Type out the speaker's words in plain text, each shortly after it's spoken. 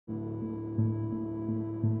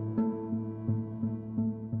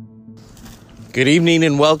Good evening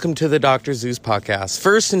and welcome to the Dr. Zeus podcast.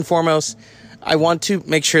 First and foremost, I want to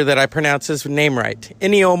make sure that I pronounce his name right.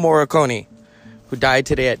 Ennio Morricone, who died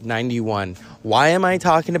today at 91. Why am I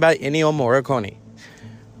talking about Ennio Morricone?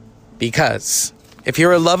 Because if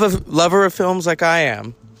you're a lover of films like I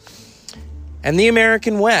am, and the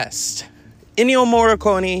American West, Ennio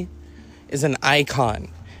Morricone is an icon.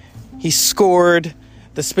 He scored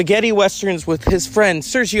the spaghetti westerns with his friend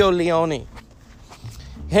Sergio Leone.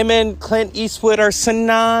 Him and Clint Eastwood are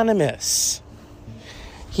synonymous.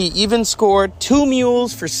 He even scored Two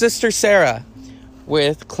Mules for Sister Sarah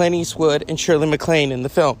with Clint Eastwood and Shirley MacLaine in the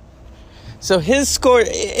film. So his score,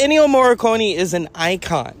 Ennio Morricone is an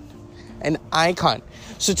icon. An icon.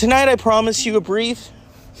 So tonight I promise you a brief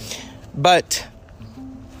but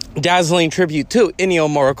dazzling tribute to Ennio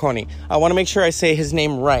Morricone. I want to make sure I say his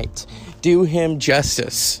name right. Do him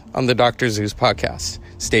justice on the Dr. Zeus podcast.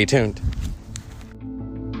 Stay tuned.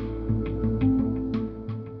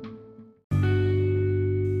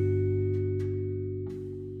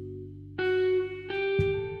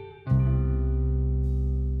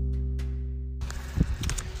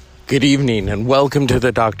 Good evening and welcome to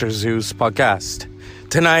the Dr. Zeus podcast.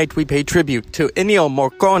 Tonight we pay tribute to Ennio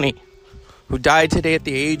Morricone, who died today at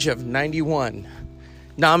the age of 91.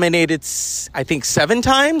 Nominated, I think, 7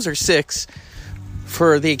 times or 6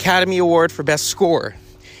 for the Academy Award for Best Score.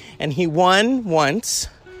 And he won once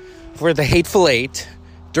for The Hateful Eight,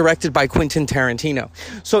 directed by Quentin Tarantino.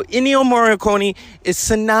 So Ennio Morricone is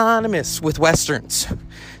synonymous with Westerns,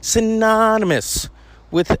 synonymous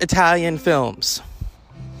with Italian films,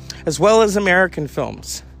 as well as American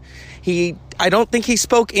films. I don't think he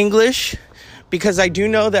spoke English, because I do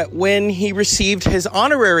know that when he received his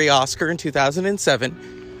honorary Oscar in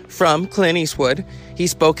 2007 from Clint Eastwood, he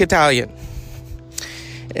spoke Italian.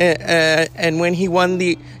 And when he won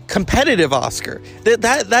the competitive Oscar,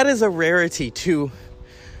 that is a rarity too.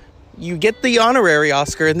 You get the honorary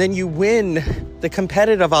Oscar and then you win the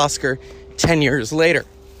competitive Oscar 10 years later.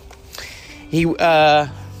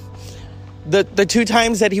 The 2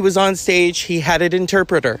 times that he was on stage, he had an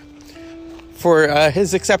interpreter for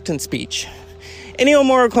his acceptance speech. Ennio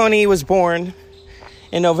Morricone was born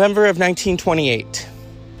in November of 1928.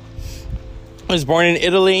 He was born in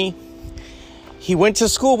Italy. He went to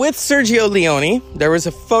school with Sergio Leone. There was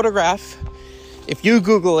a photograph, if you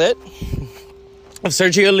Google it, of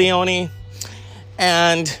Sergio Leone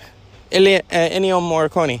and Ennio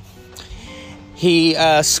Morricone. He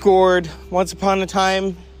scored Once Upon a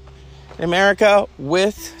Time in America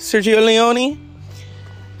with Sergio Leone,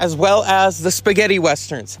 as well as the spaghetti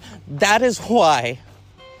westerns. That is why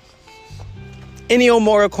Ennio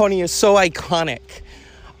Morricone is so iconic.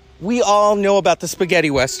 We all know about the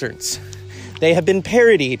spaghetti westerns. They have been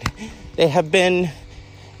parodied. They have been,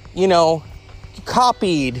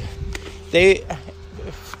 copied. They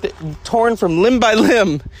torn from limb by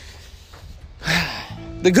limb.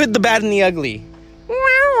 The good, the bad, and the ugly.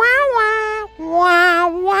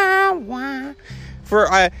 For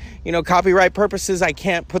copyright purposes, I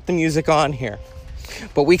can't put the music on here.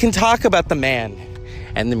 But we can talk about the man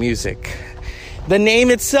and the music. The name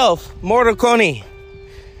itself, Morricone,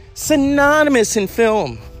 synonymous in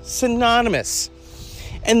film. Synonymous.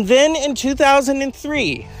 And then in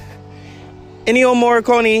 2003, Ennio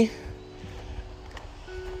Morricone,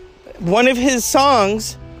 one of his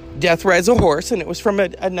songs, Death Rides a Horse, and it was from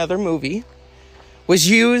another movie, was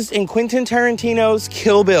used in Quentin Tarantino's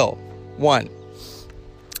Kill Bill 1.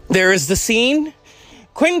 There is the scene.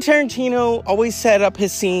 Quentin Tarantino always set up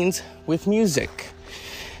his scenes with music.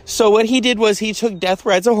 So what he did was he took Death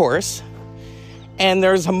Rides a Horse, and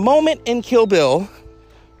there's a moment in Kill Bill,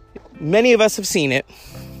 many of us have seen it,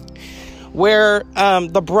 where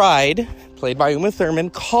the bride, played by Uma Thurman,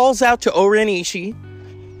 calls out to O-Ren Ishii,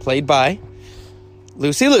 played by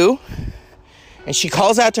Lucy Liu, and she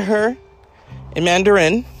calls out to her in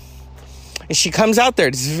Mandarin, and she comes out there.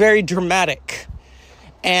 It's very dramatic.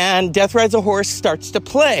 And Death Rides a Horse starts to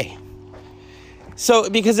play. So,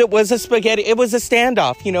 because it was a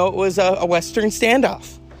standoff, it was a Western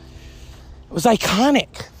standoff. It was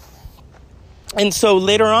iconic. And so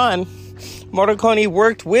later on, Morricone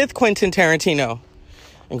worked with Quentin Tarantino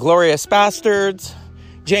in Inglourious Basterds,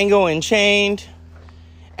 Django Unchained,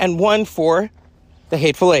 and won for The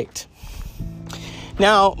Hateful Eight.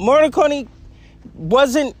 Now, Morricone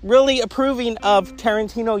wasn't really approving of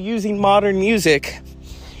Tarantino using modern music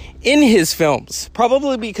in his films,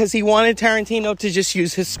 probably because he wanted Tarantino to just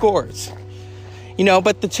use his scores.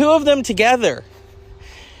 But the two of them together,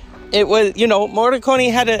 it was,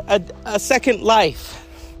 Morricone had a second life.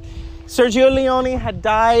 Sergio Leone had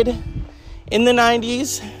died in the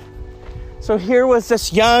 90s So here was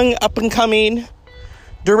this young, up-and-coming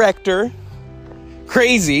director,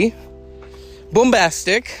 crazy,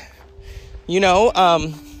 bombastic,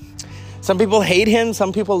 some people hate him,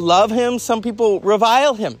 some people love him, some people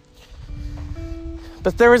revile him.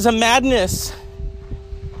 But there is a madness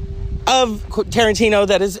of Tarantino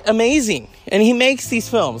that is amazing. And he makes these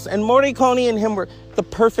films. And Morricone and him were the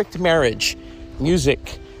perfect marriage,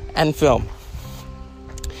 music and film.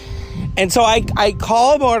 And so I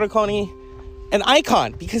call Morricone an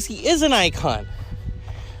icon because he is an icon.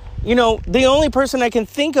 The only person I can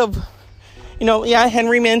think of,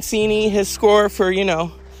 Henry Mancini, his score for,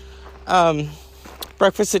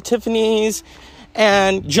 Breakfast at Tiffany's,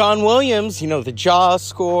 and John Williams, the Jaws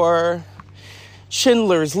score,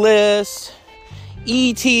 Schindler's List,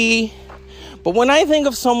 E.T. But when I think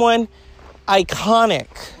of someone iconic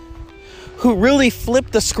who really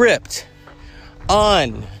flipped the script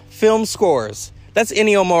on film scores, that's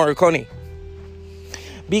Ennio Morricone.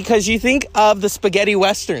 Because you think of the spaghetti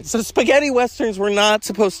westerns. The spaghetti westerns were not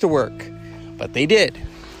supposed to work, but they did.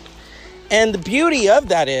 And the beauty of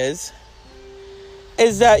that is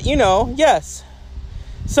that, yes,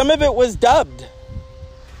 some of it was dubbed.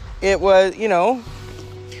 It was,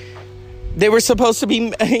 they were supposed to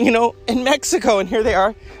be, in Mexico, and here they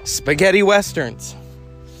are, spaghetti westerns.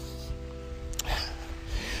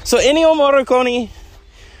 So Ennio Morricone,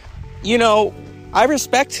 I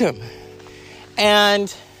respect him.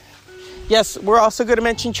 And yes, we're also going to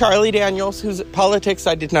mention Charlie Daniels, whose politics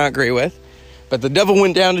I did not agree with. But the devil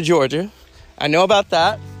went down to Georgia. I know about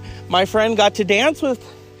that. My friend got to dance with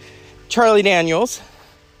Charlie Daniels.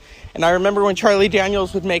 And I remember when Charlie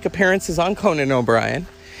Daniels would make appearances on Conan O'Brien.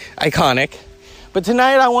 Iconic. But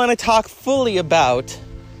tonight I want to talk fully about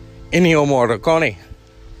Ennio Morricone.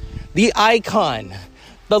 The icon.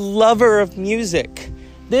 The lover of music.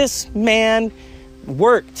 This man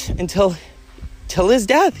worked until his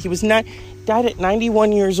death. He died at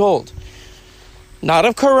 91 years old. Not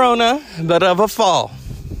of corona, but of a fall.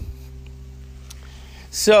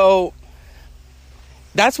 So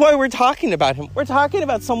that's why we're talking about him. We're talking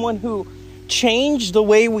about someone who changed the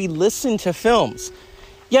way we listen to films.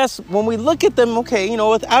 Yes, when we look at them,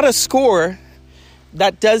 without a score,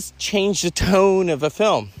 that does change the tone of a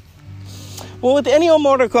film. Well, with Ennio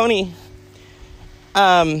Morricone,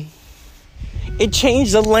 it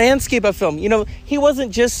changed the landscape of film. He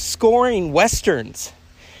wasn't just scoring westerns.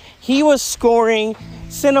 He was scoring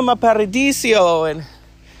Cinema Paradiso and,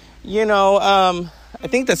 I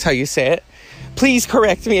think that's how you say it. Please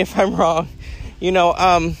correct me if I'm wrong.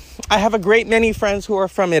 I have a great many friends who are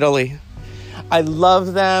from Italy. I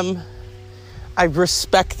love them. I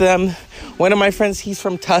respect them. One of my friends, he's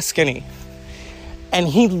from Tuscany. And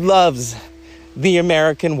he loves the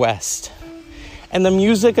American West. And the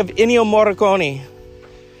music of Ennio Morricone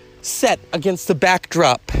set against the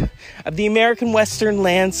backdrop of the American Western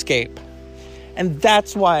landscape. And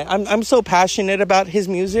that's why I'm so passionate about his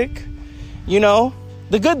music.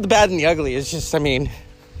 The good, the bad, and the ugly is just, And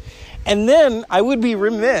then I would be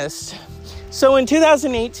remiss. So in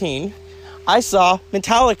 2018, I saw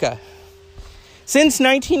Metallica. Since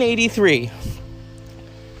 1983,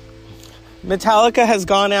 Metallica has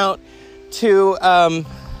gone out to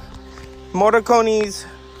Morricone's.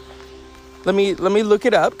 Let me look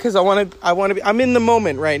it up because I want to. I'm in the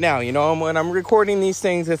moment right now. When I'm recording these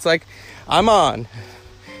things, it's like I'm on.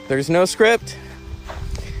 There's no script.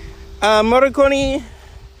 Morricone,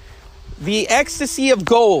 The Ecstasy of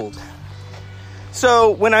Gold.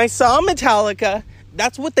 So when I saw Metallica,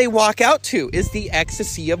 that's what they walk out to, is the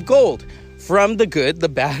ecstasy of gold. From the good, the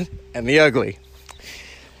bad, and the ugly.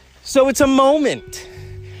 So it's a moment.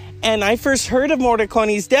 And I first heard of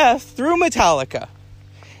Morricone's death through Metallica.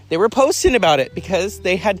 They were posting about it because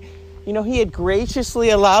they had, he had graciously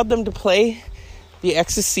allowed them to play The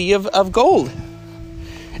Ecstasy of Gold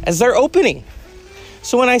as their opening.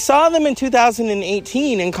 So when I saw them in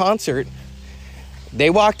 2018 in concert, they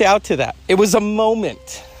walked out to that. It was a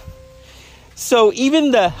moment. So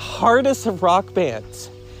even the hardest of rock bands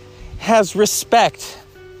has respect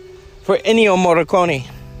for Ennio Morricone.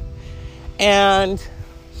 And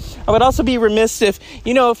I would also be remiss if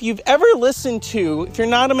you've ever listened to, if you're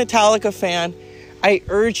not a Metallica fan, I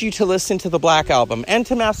urge you to listen to the Black Album and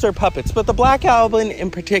to Master of Puppets, but the Black Album in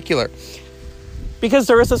particular, because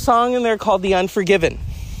there is a song in there called The Unforgiven.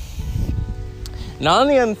 Now on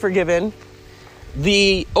The Unforgiven,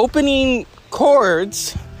 the opening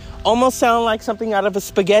chords almost sound like something out of a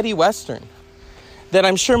spaghetti western that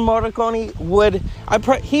I'm sure Morricone would,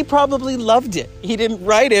 he probably loved it. He didn't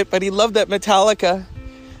write it, but he loved that Metallica,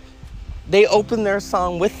 they opened their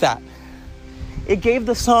song with that. It gave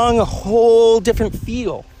the song a whole different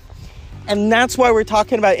feel. And that's why we're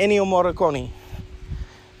talking about Ennio Morricone.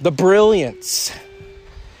 The brilliance.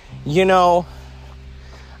 You know,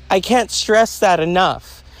 I can't stress that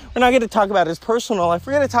enough. We're not going to talk about his personal life.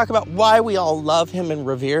 We're going to talk about why we all love him and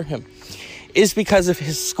revere him. Is because of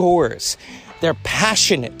his scores. They're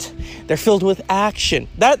passionate. They're filled with action.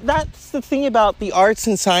 That's the thing about the arts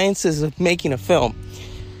and sciences of making a film.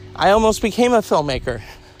 I almost became a filmmaker.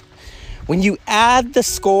 When you add the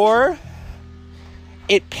score,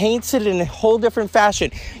 it paints it in a whole different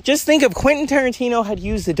fashion. Just think of Quentin Tarantino had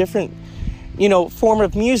used a different, form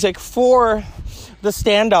of music for the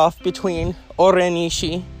standoff between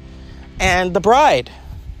Orenishi and the bride.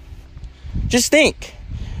 Just think.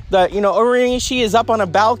 Orenishi is up on a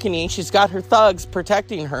balcony. She's got her thugs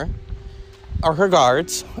protecting her, or her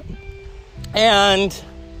guards. And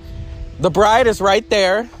the bride is right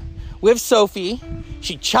there with Sophie.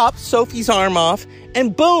 She chops Sophie's arm off,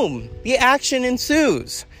 and boom, the action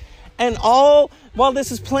ensues. And all while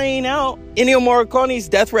this is playing out, Ennio Morricone's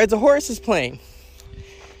Death Rides a Horse is playing.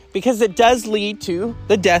 Because it does lead to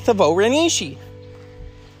the death of Orenishi.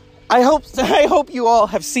 I hope you all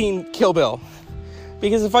have seen Kill Bill.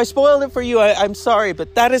 Because if I spoiled it for you, I'm sorry,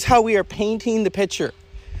 but that is how we are painting the picture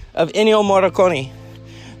of Ennio Morricone.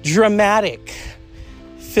 Dramatic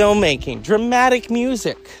filmmaking, dramatic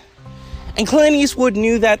music. And Clint Eastwood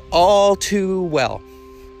knew that all too well.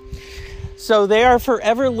 So they are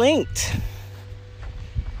forever linked.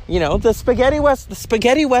 The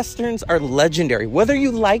spaghetti westerns are legendary. Whether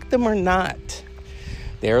you like them or not,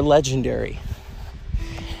 they're legendary.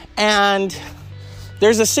 And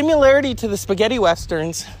there's a similarity to the spaghetti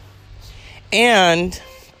westerns and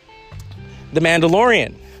The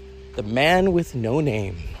Mandalorian, the man with no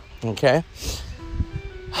name. Okay?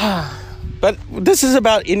 But this is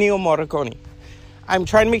about Ennio Morricone. I'm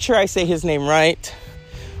trying to make sure I say his name right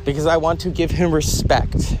because I want to give him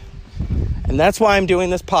respect. And that's why I'm doing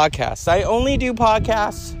this podcast. I only do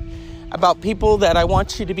podcasts about people that I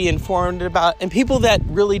want you to be informed about and people that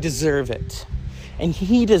really deserve it. And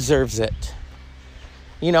he deserves it.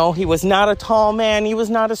 He was not a tall man. He was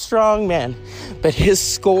not a strong man. But his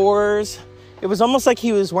scores, it was almost like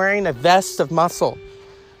he was wearing a vest of muscle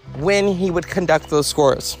when he would conduct those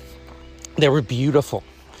scores. They were beautiful.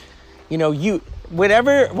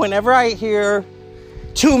 Whenever I hear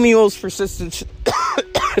Two Mules for Sister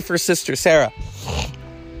for Sister Sarah,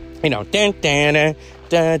 and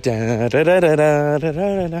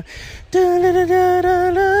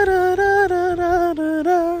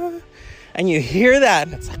you hear that,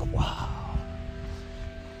 and it's like, wow.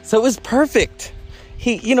 So it was perfect.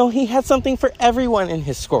 He had something for everyone in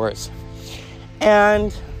his scores.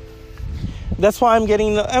 And that's why I'm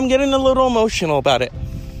getting a little emotional about it.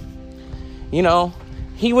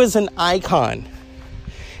 He was an icon.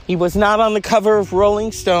 He was not on the cover of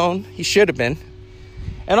Rolling Stone. He should have been.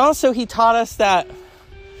 And also he taught us that,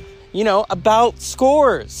 about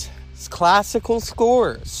scores. It's classical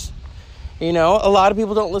scores. A lot of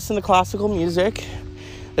people don't listen to classical music.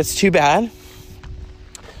 That's too bad.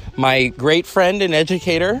 My great friend and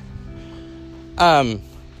educator,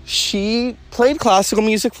 she played classical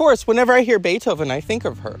music for us. Whenever I hear Beethoven, I think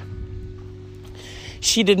of her.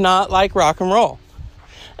 She did not like rock and roll.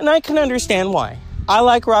 And I can understand why. I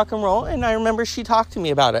like rock and roll, and I remember she talked to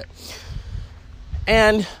me about it.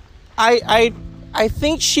 And I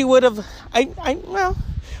think she would have...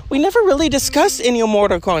 we never really discussed Ennio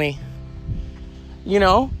Morricone.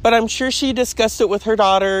 But I'm sure she discussed it with her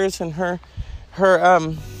daughters and her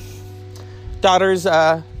daughter's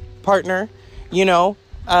partner,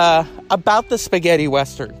 about the spaghetti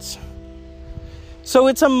westerns. So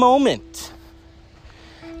it's a moment.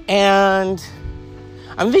 And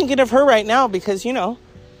I'm thinking of her right now because,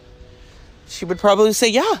 she would probably say,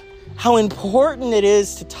 yeah, how important it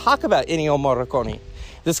is to talk about Ennio Morricone,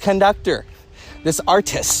 this conductor, this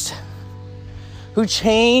artist who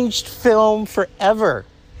changed film forever.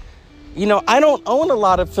 I don't own a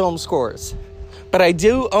lot of film scores, but I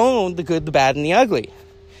do own The Good, the Bad, and the Ugly,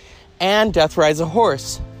 and Death Rides a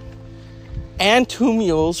Horse, and Two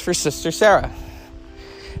Mules for Sister Sarah.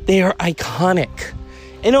 They are iconic.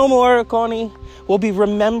 Ennio Morricone will be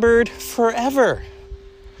remembered forever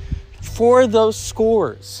for those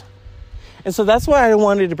scores. And so that's why I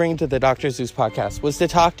wanted to bring to the Dr. Zeus podcast, was to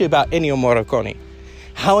talk to you about Ennio Morricone,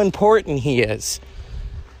 how important he is.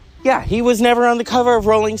 Yeah, he was never on the cover of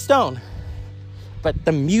Rolling Stone, but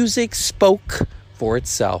the music spoke for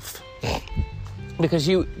itself. Because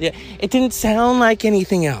it didn't sound like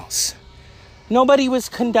anything else. Nobody was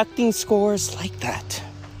conducting scores like that.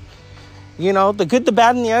 The Good, the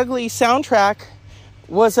Bad, and the Ugly soundtrack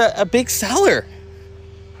was a big seller.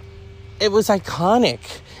 It was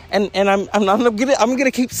iconic. And I'm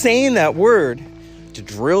gonna keep saying that word to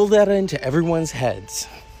drill that into everyone's heads.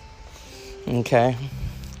 Okay?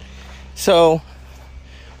 So,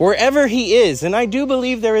 wherever he is, and I do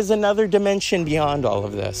believe there is another dimension beyond all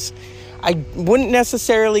of this. I wouldn't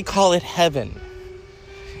necessarily call it heaven.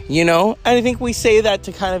 You know? I think we say that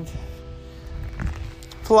to kind of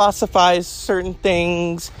philosophize certain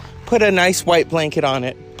things, put a nice white blanket on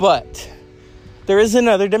it, but there is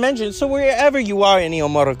another dimension. So wherever you are, Ennio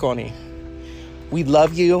Morricone, we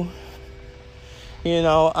love you. You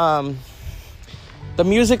know, the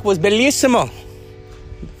music was bellissimo.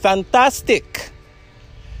 Fantastic.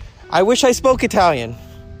 I wish I spoke Italian.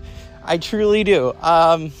 I truly do.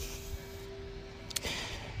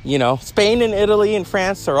 You know, Spain and Italy and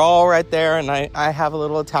France are all right there, and I have a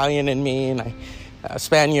little Italian in me, and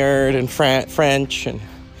Spaniard and French and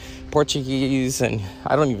Portuguese, and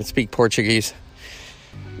I don't even speak Portuguese.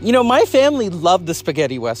 You know, my family loved the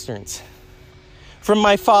spaghetti westerns. From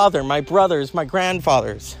my father, my brothers, my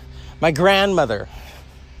grandfathers, my grandmother.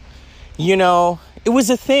 You know, it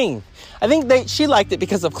was a thing. I think she liked it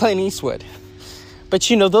because of Clint Eastwood. But,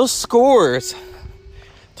 you know, those scores,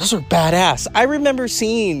 those are badass. I remember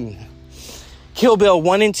seeing Kill Bill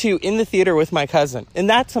 1 and 2 in the theater with my cousin. And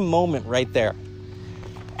that's a moment right there.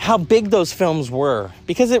 How big those films were.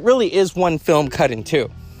 Because it really is one film cut in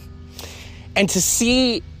two. And to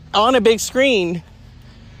see on a big screen,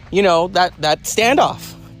 you know, that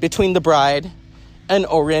standoff between the bride and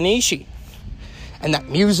Oren Ishii. And that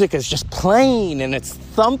music is just playing and it's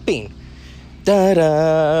thumping. Da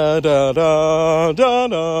da da da da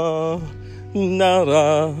da da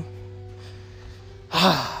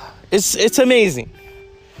da. It's amazing.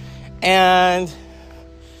 And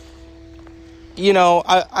you know,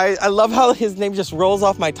 I love how his name just rolls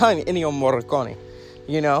off my tongue, Ennio Morricone.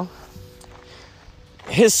 You know?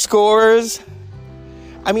 His scores,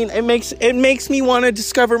 I mean, it makes me want to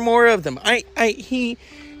discover more of them. I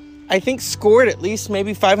think scored at least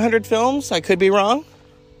maybe 500 films. I could be wrong.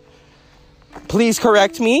 Please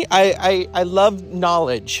correct me. I love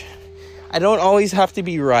knowledge. I don't always have to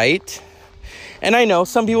be right. And I know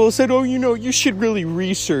some people said, oh, you know, you should really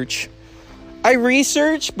research. I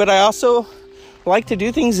research, but I also like to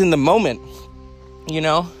do things in the moment, you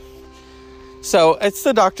know? So it's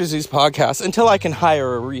the Dr. Zeus podcast until I can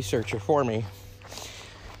hire a researcher for me,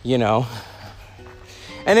 you know?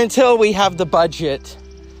 And until we have the budget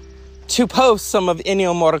to post some of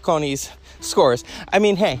Ennio Morricone's scores. I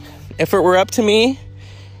mean, hey, if it were up to me,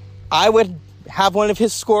 I would have one of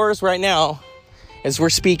his scores right now as we're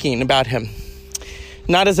speaking about him.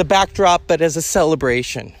 Not as a backdrop, but as a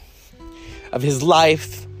celebration of his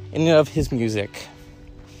life and of his music.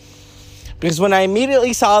 Because when I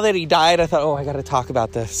immediately saw that he died, I thought, oh, I got to talk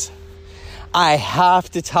about this. I have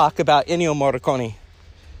to talk about Ennio Morricone.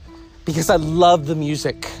 Because I love the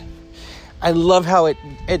music. I love how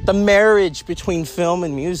the marriage between film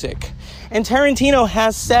and music. And Tarantino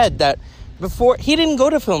has said that before, he didn't go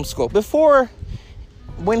to film school. Before,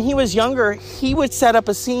 when he was younger, he would set up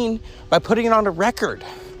a scene by putting it on a record.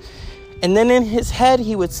 And then in his head,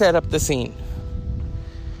 he would set up the scene.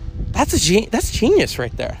 That's genius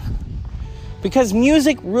right there. Because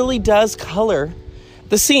music really does color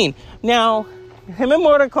the scene. Now, him and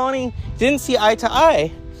Morricone didn't see eye to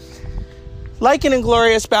eye. Like in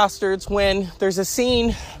Inglourious Basterds, when there's a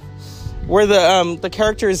scene where the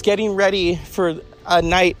character is getting ready for a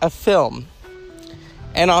night of film.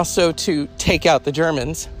 And also to take out the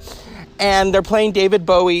Germans. And they're playing David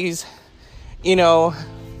Bowie's, you know,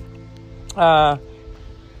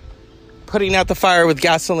 putting out the fire with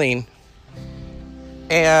gasoline.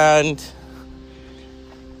 And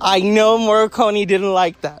I know Morricone didn't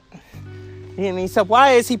like that. And he said,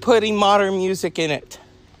 why is he putting modern music in it?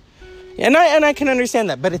 And I can understand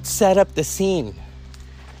that, but it set up the scene.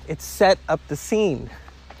 It set up the scene.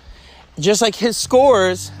 Just like his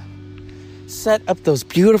scores set up those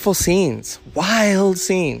beautiful scenes, wild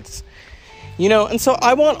scenes. You know, and so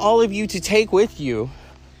I want all of you to take with you,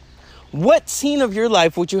 what scene of your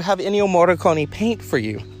life would you have Ennio Morricone paint for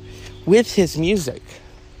you with his music?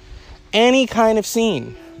 Any kind of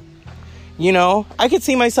scene. You know, I could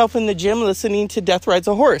see myself in the gym listening to Death Rides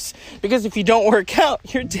a Horse. Because if you don't work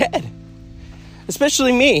out, you're dead.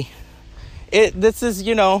 Especially me. This is,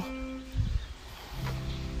 you know,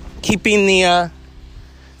 keeping the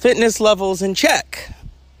fitness levels in check.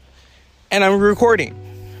 And I'm recording.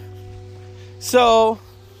 So,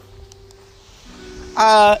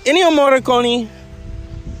 Ennio Morricone,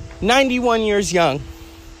 91 years young,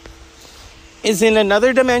 is in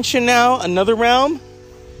another dimension now, another realm.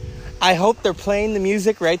 I hope they're playing the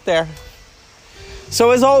music right there. So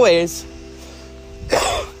as always,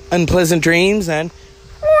 unpleasant dreams and